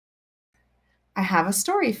I have a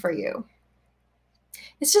story for you.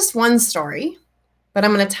 It's just one story, but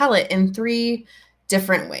I'm going to tell it in 3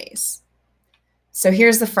 different ways. So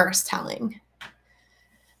here's the first telling. I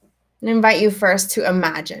invite you first to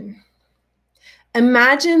imagine.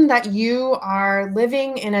 Imagine that you are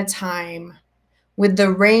living in a time with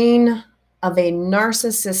the reign of a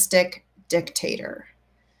narcissistic dictator.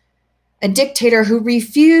 A dictator who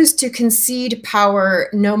refused to concede power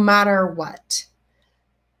no matter what.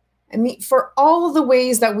 I mean, for all the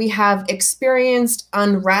ways that we have experienced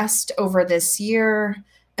unrest over this year,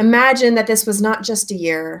 imagine that this was not just a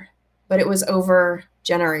year, but it was over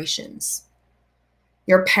generations.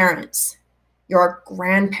 Your parents, your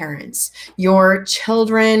grandparents, your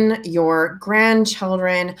children, your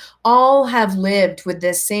grandchildren, all have lived with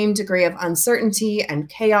this same degree of uncertainty and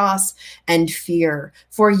chaos and fear.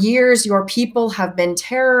 For years, your people have been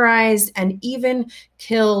terrorized and even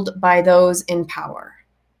killed by those in power.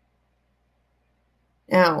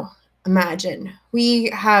 Now, imagine, we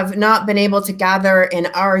have not been able to gather in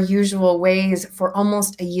our usual ways for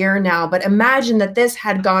almost a year now, but imagine that this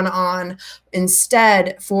had gone on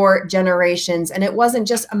instead for generations. And it wasn't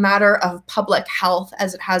just a matter of public health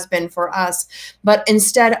as it has been for us, but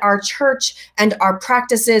instead our church and our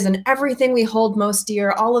practices and everything we hold most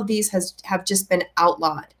dear, all of these have just been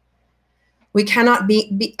outlawed. We cannot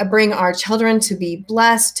bring our children to be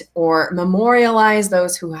blessed or memorialize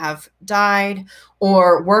those who have died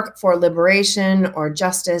or work for liberation or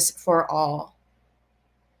justice for all.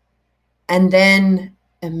 And then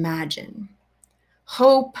imagine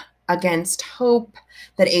hope against hope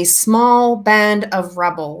that a small band of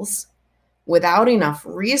rebels without enough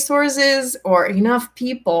resources or enough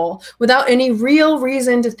people, without any real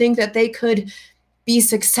reason to think that they could be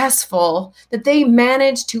successful, that they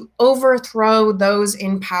managed to overthrow those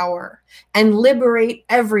in power and liberate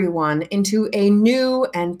everyone into a new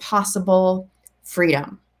and possible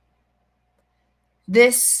freedom.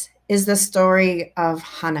 This is the story of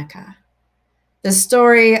Hanukkah, the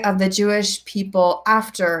story of the Jewish people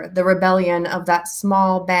after the rebellion of that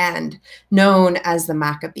small band known as the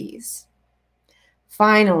Maccabees.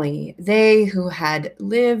 Finally, they who had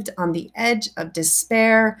lived on the edge of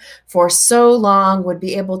despair for so long would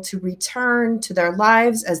be able to return to their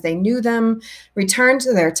lives as they knew them, return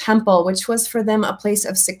to their temple, which was for them a place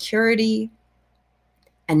of security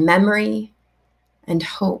and memory and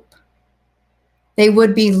hope. They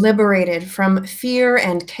would be liberated from fear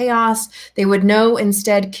and chaos. They would know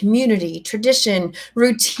instead community, tradition,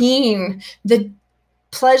 routine, the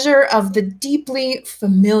pleasure of the deeply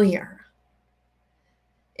familiar.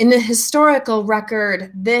 In the historical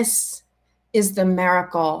record, this is the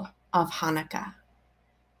miracle of Hanukkah.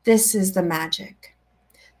 This is the magic,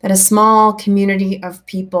 that a small community of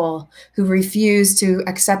people who refused to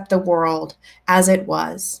accept the world as it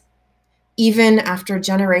was, even after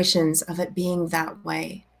generations of it being that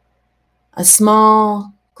way, a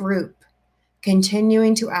small group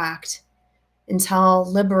continuing to act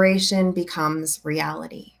until liberation becomes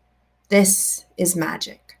reality. This is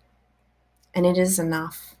magic, and it is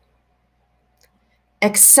enough.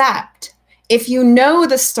 Except if you know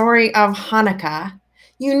the story of Hanukkah,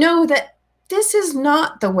 you know that this is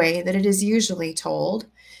not the way that it is usually told.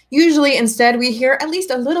 Usually, instead, we hear at least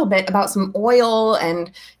a little bit about some oil and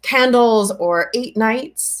candles or 8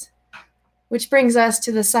 nights, which brings us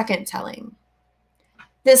to the second telling.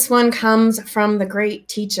 This one comes from the great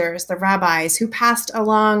teachers, the rabbis, who passed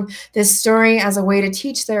along this story as a way to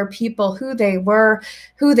teach their people who they were,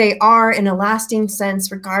 who they are in a lasting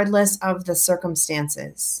sense, regardless of the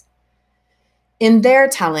circumstances. In their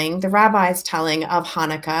telling, the rabbis' telling of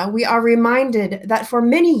Hanukkah, we are reminded that for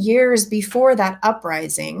many years before that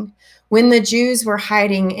uprising, when the Jews were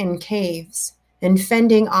hiding in caves and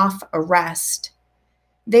fending off arrest,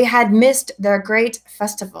 they had missed their great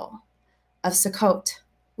festival of Sukkot,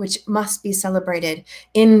 which must be celebrated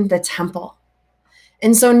in the temple.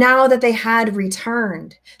 And so now that they had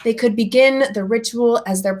returned, they could begin the ritual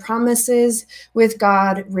as their promises with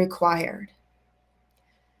God required.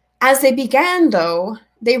 As they began, though,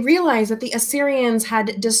 they realized that the Assyrians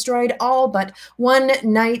had destroyed all but 1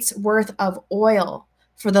 night's worth of oil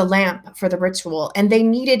for the lamp for the ritual, and they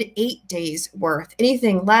needed 8 days worth.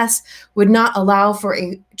 Anything less would not allow for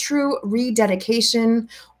a true rededication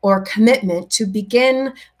or commitment to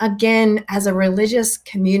begin again as a religious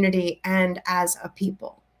community and as a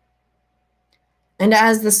people. And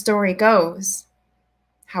as the story goes,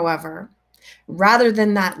 however, rather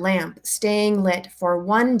than that lamp staying lit for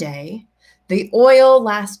 1 day, the oil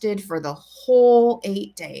lasted for the whole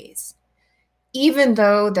 8 days. Even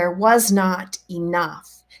though there was not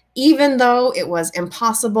enough, Even though it was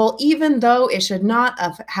impossible, even though it should not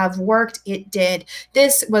have worked, it did.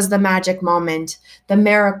 This was the magic moment, the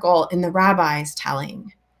miracle in the rabbi's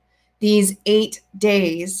telling. These 8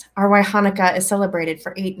 days are why Hanukkah is celebrated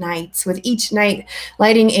for 8 nights, with each night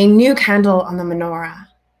lighting a new candle on the menorah.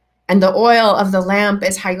 And the oil of the lamp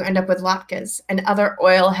is how you end up with latkes and other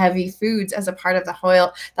oil-heavy foods as a part of the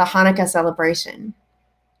Hanukkah celebration.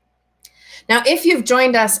 Now, if you've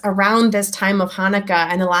joined us around this time of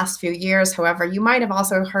Hanukkah in the last few years, however, you might have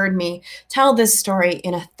also heard me tell this story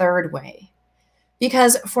in a third way.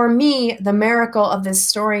 Because for me, the miracle of this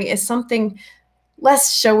story is something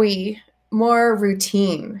less showy, more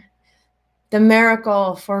routine. The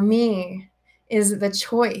miracle for me is the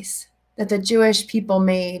choice that the Jewish people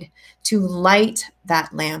made to light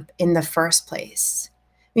that lamp in the first place.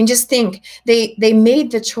 I mean, just think, they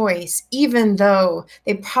made the choice even though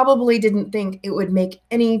they probably didn't think it would make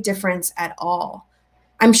any difference at all.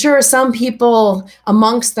 I'm sure some people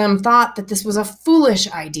amongst them thought that this was a foolish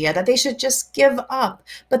idea, that they should just give up,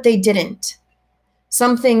 but they didn't.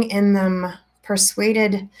 Something in them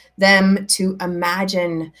persuaded them to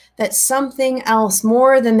imagine that something else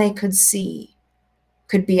more than they could see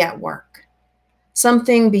could be at work,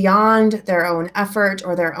 something beyond their own effort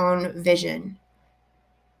or their own vision.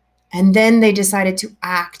 And then they decided to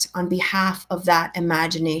act on behalf of that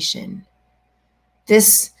imagination.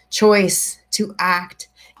 This choice to act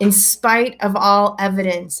in spite of all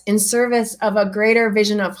evidence, in service of a greater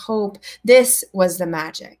vision of hope, this was the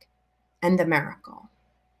magic and the miracle.